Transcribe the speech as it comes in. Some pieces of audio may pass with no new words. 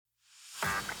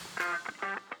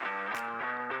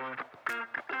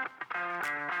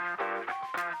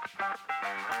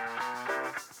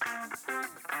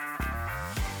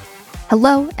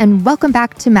Hello, and welcome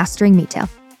back to Mastering Metail.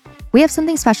 We have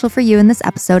something special for you in this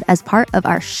episode as part of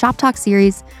our ShopTalk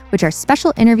Series, which are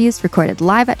special interviews recorded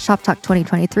live at ShopTalk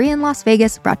 2023 in Las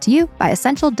Vegas, brought to you by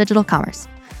Essential Digital Commerce.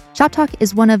 ShopTalk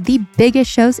is one of the biggest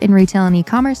shows in retail and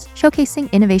e-commerce, showcasing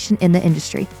innovation in the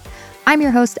industry. I'm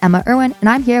your host, Emma Irwin, and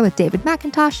I'm here with David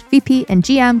McIntosh, VP and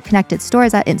GM Connected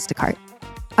Stores at Instacart.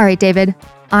 All right, David,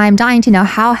 I'm dying to know,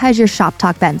 how has your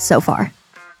ShopTalk been so far?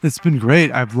 It's been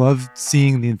great. I've loved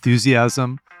seeing the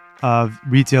enthusiasm of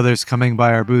retailers coming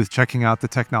by our booth, checking out the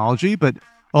technology, but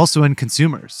also in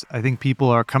consumers. I think people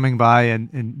are coming by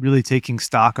and really taking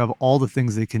stock of all the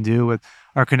things they can do with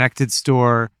our connected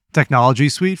store technology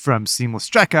suite, from seamless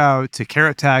checkout to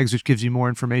carrot tags, which gives you more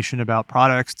information about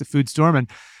products, to FoodStorm.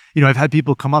 And, I've had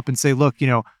people come up and say, look,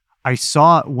 I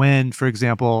saw when, for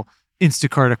example,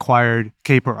 Instacart acquired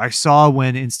Caper. I saw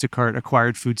when Instacart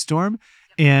acquired FoodStorm.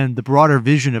 And the broader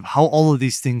vision of how all of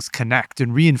these things connect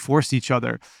and reinforce each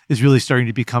other is really starting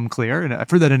to become clear. And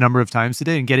I've heard that a number of times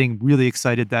today, and getting really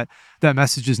excited that that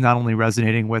message is not only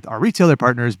resonating with our retailer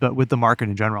partners, but with the market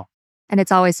in general. And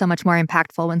it's always so much more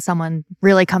impactful when someone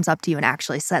really comes up to you and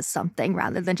actually says something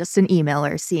rather than just an email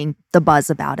or seeing the buzz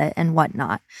about it and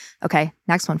whatnot. Okay,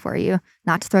 next one for you.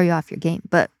 Not to throw you off your game,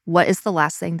 but what is the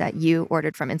last thing that you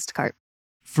ordered from Instacart?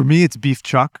 For me, it's beef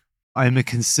chuck. I'm a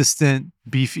consistent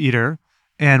beef eater.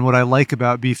 And what I like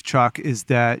about beef chuck is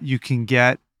that you can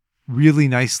get really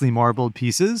nicely marbled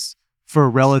pieces for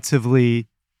relatively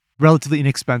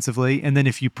inexpensively. And then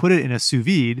if you put it in a sous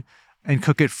vide and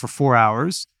cook it for 4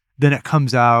 hours, then it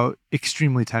comes out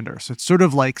extremely tender. So it's sort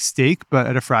of like steak, but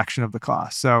at a fraction of the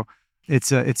cost. So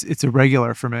it's a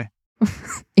regular for me.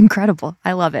 Incredible.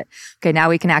 I love it. Okay, now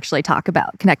we can actually talk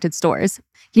about connected stores.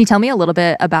 Can you tell me a little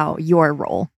bit about your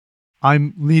role?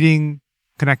 I'm leading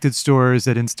Connected Stores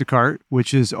at Instacart,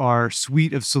 which is our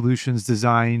suite of solutions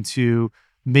designed to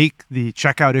make the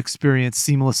checkout experience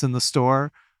seamless in the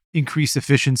store, increase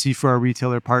efficiency for our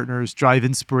retailer partners, drive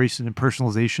inspiration and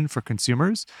personalization for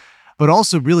consumers, but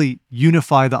also really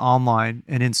unify the online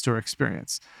and in-store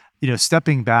experience.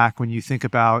 Stepping back, when you think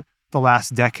about the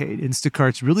last decade,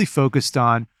 Instacart's really focused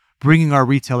on bringing our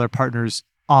retailer partners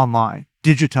online,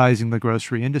 digitizing the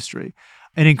grocery industry.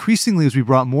 And increasingly, as we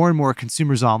brought more and more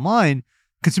consumers online,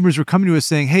 consumers were coming to us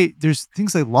saying, hey, there's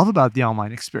things I love about the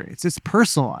online experience. It's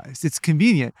personalized, it's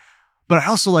convenient, but I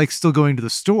also like still going to the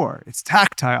store. It's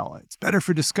tactile, it's better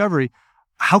for discovery.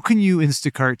 How can you,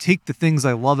 Instacart, take the things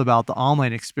I love about the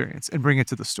online experience and bring it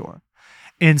to the store?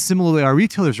 And similarly, our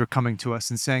retailers are coming to us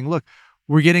and saying, look,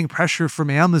 we're getting pressure from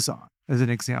Amazon, as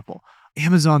an example.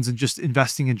 Amazon's just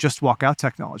investing in just walkout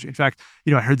technology. In fact,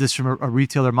 I heard this from a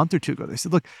retailer a month or two ago. They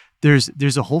said, look,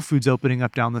 there's a Whole Foods opening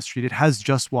up down the street. It has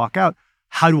just walkout.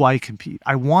 How do I compete?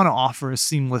 I want to offer a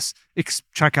seamless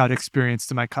checkout experience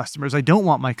to my customers. I don't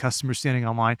want my customers standing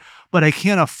online, but I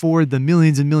can't afford the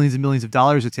millions and millions and millions of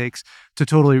dollars it takes to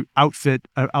totally outfit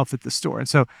the store. And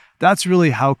so that's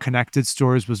really how Connected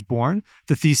Stores was born.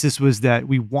 The thesis was that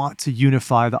we want to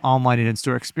unify the online and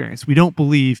in-store experience. We don't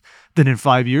believe that in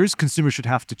 5 years, consumers should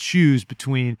have to choose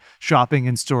between shopping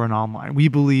in-store and online. We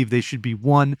believe they should be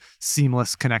one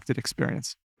seamless connected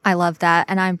experience. I love that.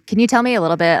 And can you tell me a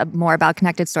little bit more about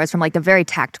connected stores from like the very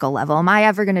tactical level? Am I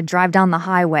ever going to drive down the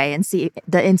highway and see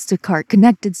the Instacart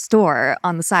connected store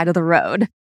on the side of the road?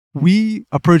 We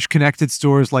approach connected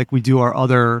stores like we do our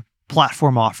other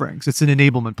platform offerings. It's an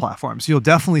enablement platform. So you'll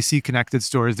definitely see connected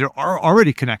stores. There are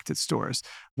already connected stores.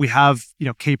 We have,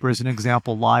 Caper as an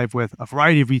example, live with a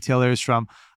variety of retailers, from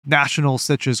nationals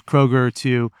such as Kroger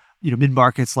to,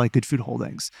 mid-markets like Good Food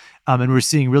Holdings. And we're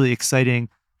seeing really exciting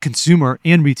consumer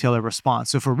and retailer response.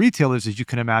 So for retailers, as you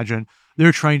can imagine,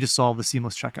 they're trying to solve the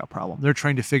seamless checkout problem. They're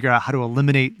trying to figure out how to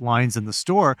eliminate lines in the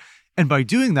store. And by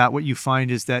doing that, what you find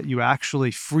is that you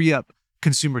actually free up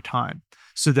consumer time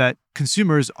so that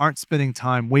consumers aren't spending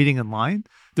time waiting in line.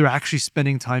 They're actually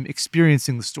spending time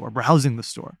experiencing the store, browsing the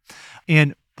store.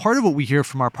 And part of what we hear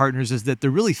from our partners is that they're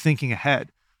really thinking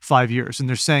ahead 5 years. And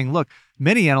they're saying, look,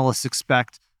 many analysts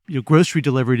expect grocery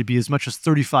delivery to be as much as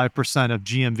 35% of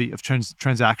GMV, of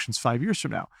transactions 5 years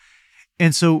from now.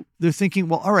 And so they're thinking,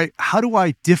 well, all right, how do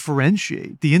I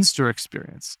differentiate the in-store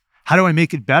experience? How do I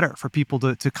make it better for people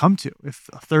to come to if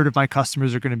a third of my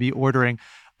customers are going to be ordering,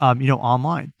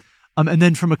 online? And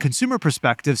then from a consumer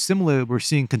perspective, similarly, we're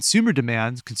seeing consumer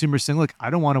demands. Consumers saying, look, I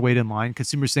don't want to wait in line.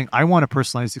 Consumers saying, I want a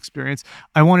personalized experience.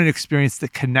 I want an experience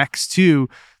that connects to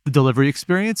the delivery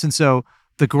experience. And so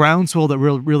the groundswell that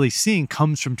we're really seeing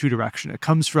comes from two directions. It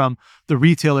comes from the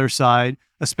retailer side,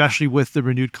 especially with the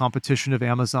renewed competition of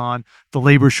Amazon, the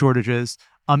labor shortages.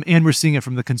 And we're seeing it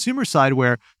from the consumer side,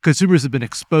 where consumers have been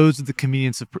exposed to the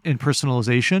convenience of in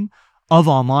personalization of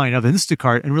online, of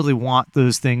Instacart, and really want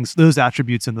those things, those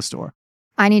attributes in the store.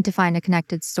 I need to find a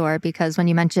connected store because when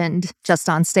you mentioned just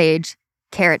on stage,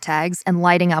 carrot tags and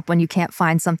lighting up when you can't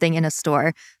find something in a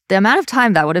store, the amount of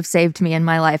time that would have saved me in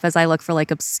my life as I look for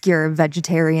like obscure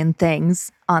vegetarian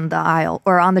things on the aisle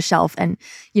or on the shelf. And,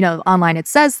 online it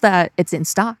says that it's in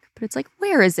stock, but it's like,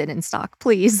 where is it in stock?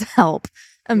 Please help.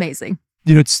 Amazing.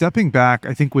 Stepping back,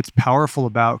 I think what's powerful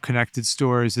about connected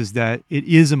stores is that it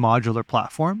is a modular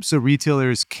platform. So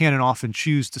retailers can and often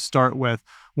choose to start with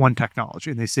one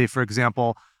technology. And they say, for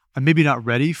example, I'm maybe not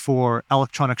ready for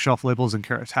electronic shelf labels and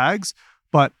carrot tags,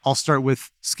 but I'll start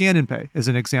with scan and pay as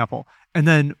an example. And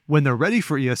then when they're ready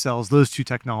for ESLs, those two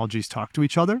technologies talk to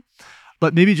each other.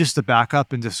 But maybe just to back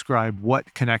up and describe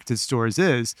what connected stores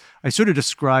is, I sort of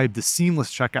described the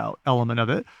seamless checkout element of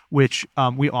it, which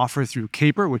we offer through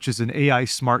Caper, which is an AI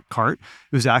smart cart.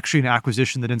 It was actually an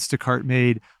acquisition that Instacart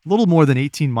made a little more than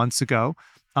 18 months ago.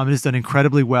 It has done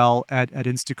incredibly well at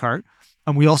Instacart.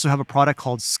 We also have a product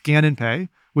called Scan and Pay,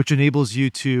 which enables you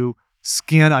to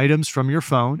scan items from your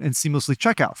phone and seamlessly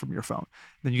check out from your phone.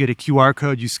 Then you get a QR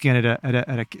code, you scan it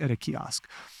at a kiosk.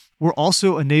 We're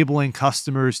also enabling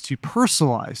customers to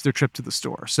personalize their trip to the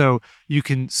store. So you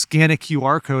can scan a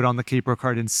QR code on the Caper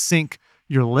card and sync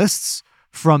your lists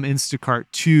from Instacart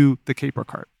to the Caper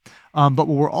cart. But what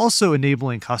we're also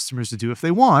enabling customers to do if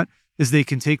they want is they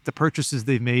can take the purchases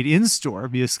they've made in store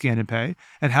via Scan and Pay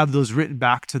and have those written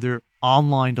back to their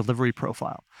online delivery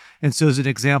profile. And so as an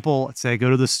example, let's say I go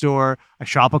to the store, I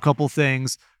shop a couple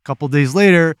things, a couple days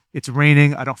later, it's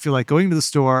raining, I don't feel like going to the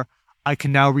store, I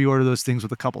can now reorder those things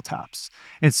with a couple taps.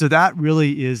 And so that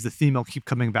really is the theme I'll keep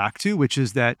coming back to, which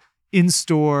is that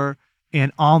in-store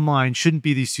and online shouldn't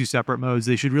be these two separate modes.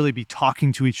 They should really be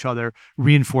talking to each other,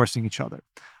 reinforcing each other.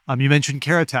 You mentioned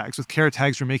carrot tags. With carrot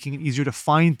tags, we're making it easier to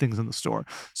find things in the store.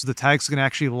 So the tags can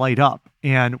actually light up.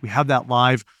 And we have that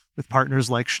live with partners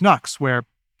like Schnucks, where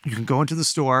you can go into the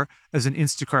store as an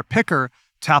Instacart picker,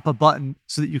 tap a button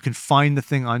so that you can find the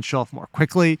thing on shelf more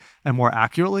quickly and more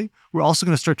accurately. We're also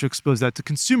going to start to expose that to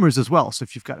consumers as well. So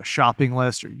if you've got a shopping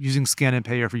list or using Scan and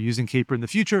Pay, or if you're using Caper in the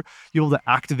future, you'll be able to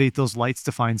activate those lights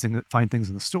to find things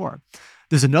in the store.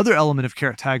 There's another element of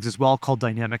carrot tags as well called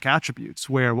dynamic attributes,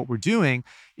 where what we're doing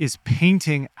is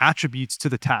painting attributes to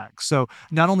the tag. So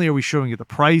not only are we showing you the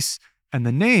price and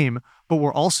the name, but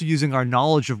we're also using our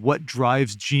knowledge of what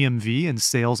drives GMV and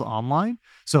sales online.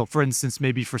 So for instance,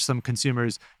 maybe for some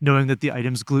consumers, knowing that the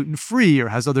item's gluten-free or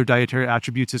has other dietary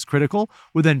attributes is critical.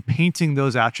 We're then painting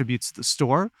those attributes to the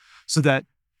store so that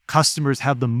customers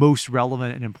have the most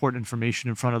relevant and important information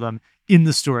in front of them in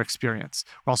the store experience.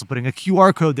 We're also putting a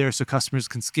QR code there so customers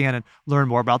can scan and learn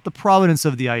more about the provenance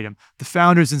of the item, the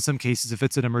founders in some cases if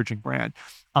it's an emerging brand.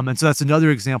 And so that's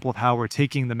another example of how we're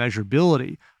taking the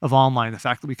measurability of online, the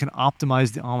fact that we can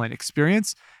optimize the online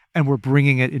experience, and we're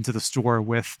bringing it into the store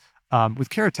with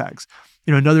carrot tags.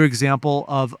 Another example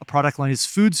of a product line is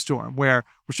FoodStorm, where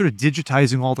we're sort of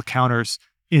digitizing all the counters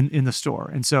in the store.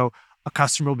 And so a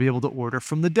customer will be able to order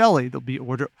from the deli. They'll be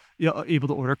able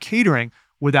to order catering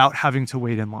without having to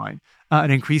wait in line.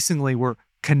 And increasingly, we're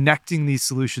connecting these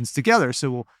solutions together. So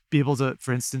we'll be able to,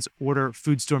 for instance, order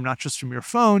FoodStorm not just from your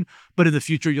phone, but in the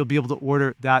future, you'll be able to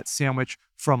order that sandwich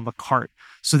from the cart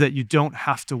so that you don't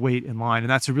have to wait in line. And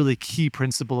that's a really key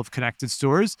principle of connected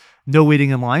stores. No waiting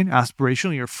in line.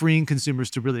 Aspirationally, you're freeing consumers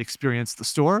to really experience the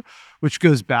store, which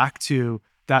goes back to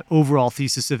that overall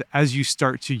thesis of as you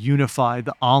start to unify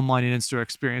the online and in-store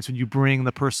experience, when you bring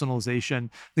the personalization,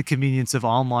 the convenience of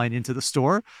online into the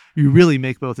store, you really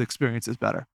make both experiences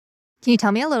better. Can you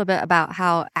tell me a little bit about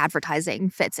how advertising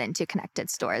fits into connected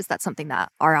stores? That's something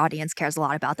that our audience cares a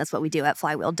lot about. That's what we do at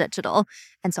Flywheel Digital.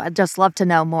 And so I'd just love to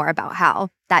know more about how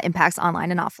that impacts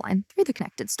online and offline through the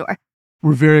connected store.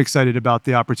 We're very excited about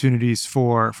the opportunities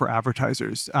for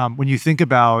advertisers. When you think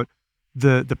about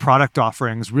the product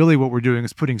offerings, really what we're doing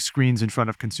is putting screens in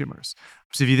front of consumers.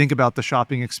 So if you think about the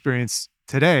shopping experience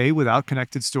today without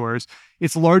connected stores,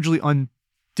 it's largely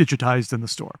digitized in the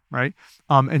store, right?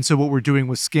 And so what we're doing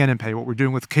with Scan and Pay, what we're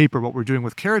doing with Caper, what we're doing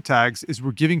with carrot tags is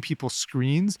we're giving people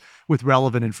screens with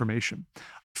relevant information.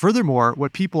 Furthermore,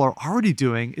 what people are already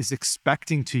doing is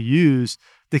expecting to use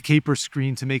the Caper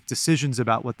screen to make decisions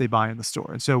about what they buy in the store.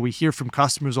 And so we hear from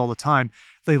customers all the time,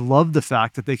 they love the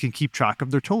fact that they can keep track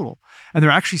of their total. And they're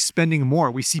actually spending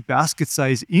more. We see basket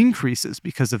size increases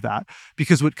because of that,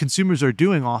 because what consumers are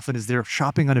doing often is they're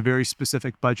shopping on a very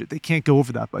specific budget. They can't go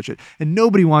over that budget. And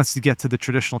nobody wants to get to the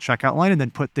traditional checkout line and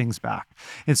then put things back.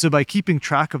 And so by keeping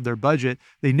track of their budget,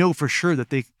 they know for sure that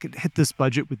they could hit this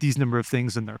budget with these number of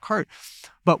things in their cart.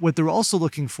 But what they're also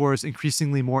looking for is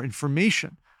increasingly more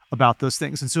information about those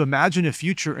things. And so imagine a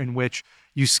future in which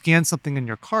you scan something in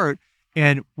your cart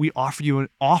and we offer you an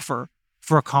offer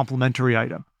for a complimentary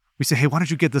item. We say, hey, why don't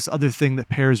you get this other thing that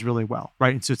pairs really well,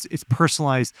 right? And so it's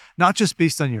personalized, not just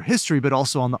based on your history, but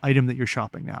also on the item that you're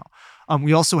shopping now.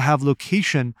 We also have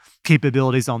location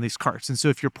capabilities on these carts. And so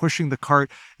if you're pushing the cart,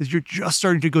 as you're just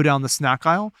starting to go down the snack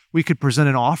aisle, we could present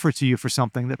an offer to you for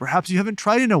something that perhaps you haven't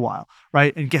tried in a while,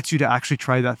 right? And get you to actually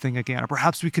try that thing again. Or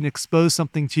perhaps we can expose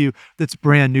something to you that's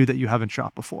brand new that you haven't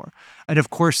shopped before. And of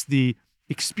course, the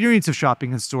experience of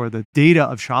shopping in store, the data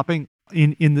of shopping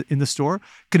in the store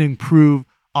can improve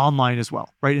online as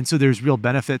well, right? And so there's real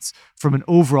benefits from an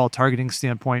overall targeting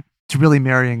standpoint to really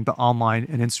marrying the online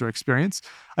and in-store experience.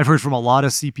 I've heard from a lot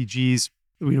of CPGs.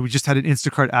 We just had an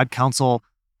Instacart ad council,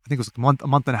 I think it was a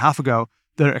month and a half ago,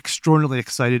 that are extraordinarily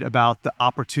excited about the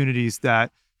opportunities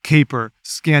that Caper,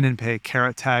 Scan and Pay,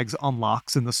 Carrot Tags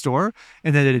unlocks in the store,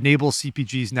 and that it enables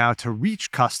CPGs now to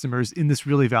reach customers in this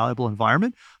really valuable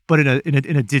environment, but in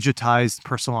a digitized,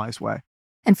 personalized way.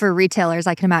 And for retailers,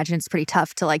 I can imagine it's pretty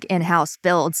tough to in-house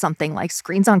build something like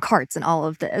screens on carts and all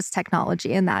of this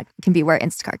technology. And that can be where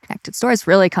Instacart Connected Stores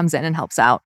really comes in and helps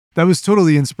out. That was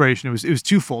totally the inspiration. It was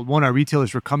twofold. One, our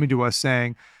retailers were coming to us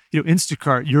saying,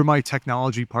 Instacart, you're my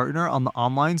technology partner on the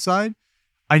online side.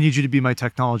 I need you to be my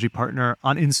technology partner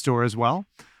on in-store as well.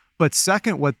 But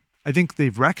second, what I think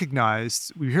they've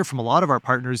recognized, we hear from a lot of our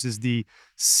partners, is the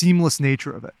seamless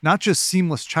nature of it. Not just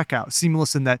seamless checkout,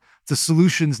 seamless in that the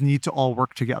solutions need to all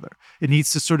work together. It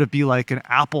needs to sort of be like an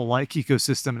Apple-like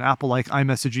ecosystem, an Apple-like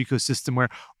iMessage ecosystem where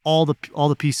all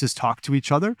the pieces talk to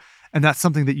each other. And that's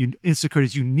something that Instacart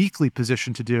is uniquely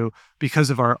positioned to do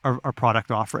because of our product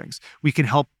offerings. We can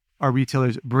help our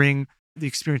retailers bring the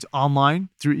experience online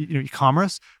through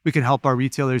e-commerce. We can help our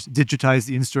retailers digitize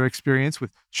the in-store experience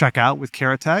with checkout, with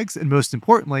Carrot Tags, and most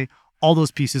importantly, all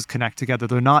those pieces connect together.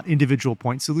 They're not individual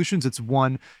point solutions. It's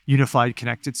one unified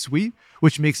connected suite,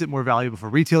 which makes it more valuable for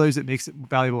retailers. It makes it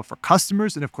valuable for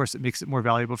customers. And of course, it makes it more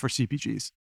valuable for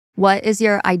CPGs. What is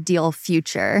your ideal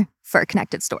future for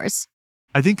connected stores?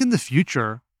 I think in the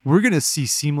future, we're going to see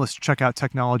seamless checkout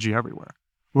technology everywhere.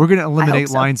 We're going to eliminate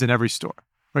lines in every store.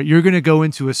 Right, you're going to go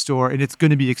into a store and it's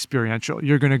going to be experiential.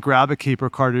 You're going to grab a Caper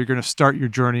card. Or you're going to start your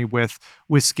journey with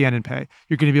Scan and Pay.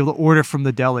 You're going to be able to order from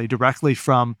the deli directly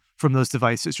from those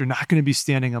devices. You're not going to be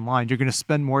standing in line. You're going to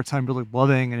spend more time really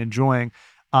loving and enjoying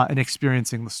and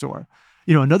experiencing the store.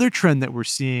 Another trend that we're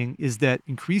seeing is that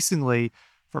increasingly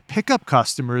for pickup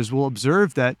customers, we'll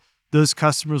observe that those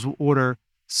customers will order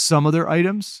some of their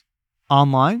items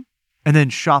online and then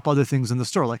shop other things in the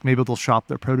store. Like maybe they'll shop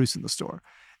their produce in the store.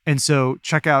 And so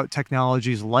checkout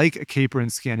technologies like a Caper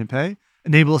and Scan and Pay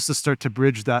enable us to start to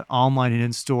bridge that online and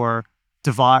in-store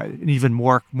divide in an even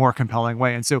more compelling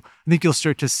way. And so I think you'll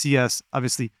start to see us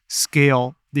obviously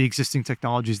scale the existing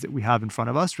technologies that we have in front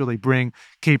of us, really bring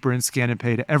Caper and Scan and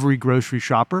Pay to every grocery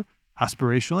shopper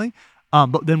aspirationally.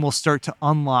 But then we'll start to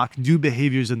unlock new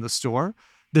behaviors in the store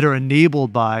that are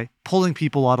enabled by pulling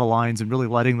people out of lines and really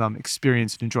letting them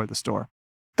experience and enjoy the store.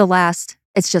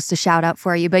 It's just a shout out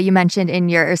for you, but you mentioned in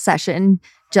your session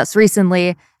just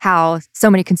recently how so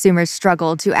many consumers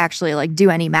struggle to actually do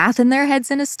any math in their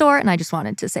heads in a store. And I just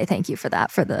wanted to say thank you for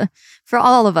that, for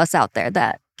all of us out there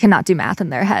that cannot do math in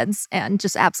their heads and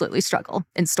just absolutely struggle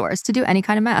in stores to do any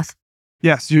kind of math.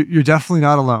 Yes, you're definitely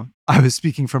not alone. I was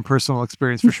speaking from personal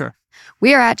experience for sure.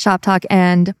 We are at ShopTalk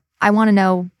and I want to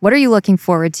know, what are you looking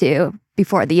forward to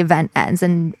before the event ends?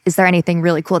 And is there anything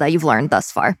really cool that you've learned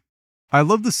thus far? I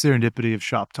love the serendipity of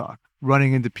ShopTalk,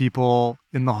 running into people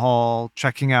in the hall,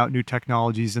 checking out new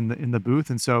technologies in the booth.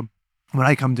 And so when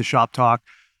I come to ShopTalk,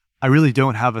 I really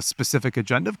don't have a specific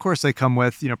agenda. Of course, I come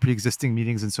with, pre-existing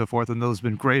meetings and so forth, and those have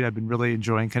been great. I've been really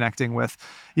enjoying connecting with,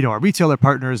 our retailer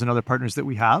partners and other partners that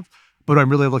we have. But what I'm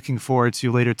really looking forward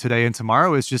to later today and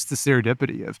tomorrow is just the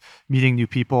serendipity of meeting new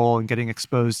people and getting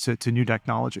exposed to new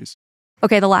technologies.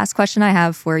 Okay, the last question I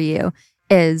have for you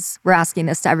is, we're asking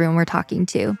this to everyone we're talking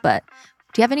to, but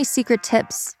do you have any secret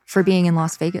tips for being in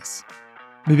Las Vegas?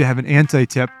 Maybe I have an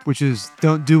anti-tip, which is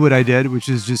don't do what I did, which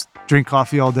is just drink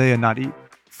coffee all day and not eat.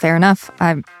 Fair enough.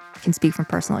 I can speak from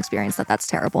personal experience that that's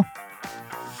terrible.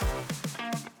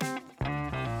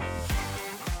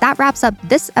 That wraps up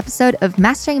this episode of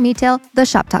Mastering Metail, the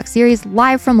ShopTalk series,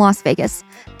 live from Las Vegas.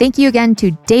 Thank you again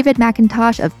to David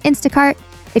McIntosh of Instacart.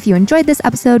 If you enjoyed this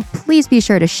episode, please be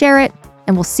sure to share it,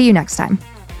 and we'll see you next time.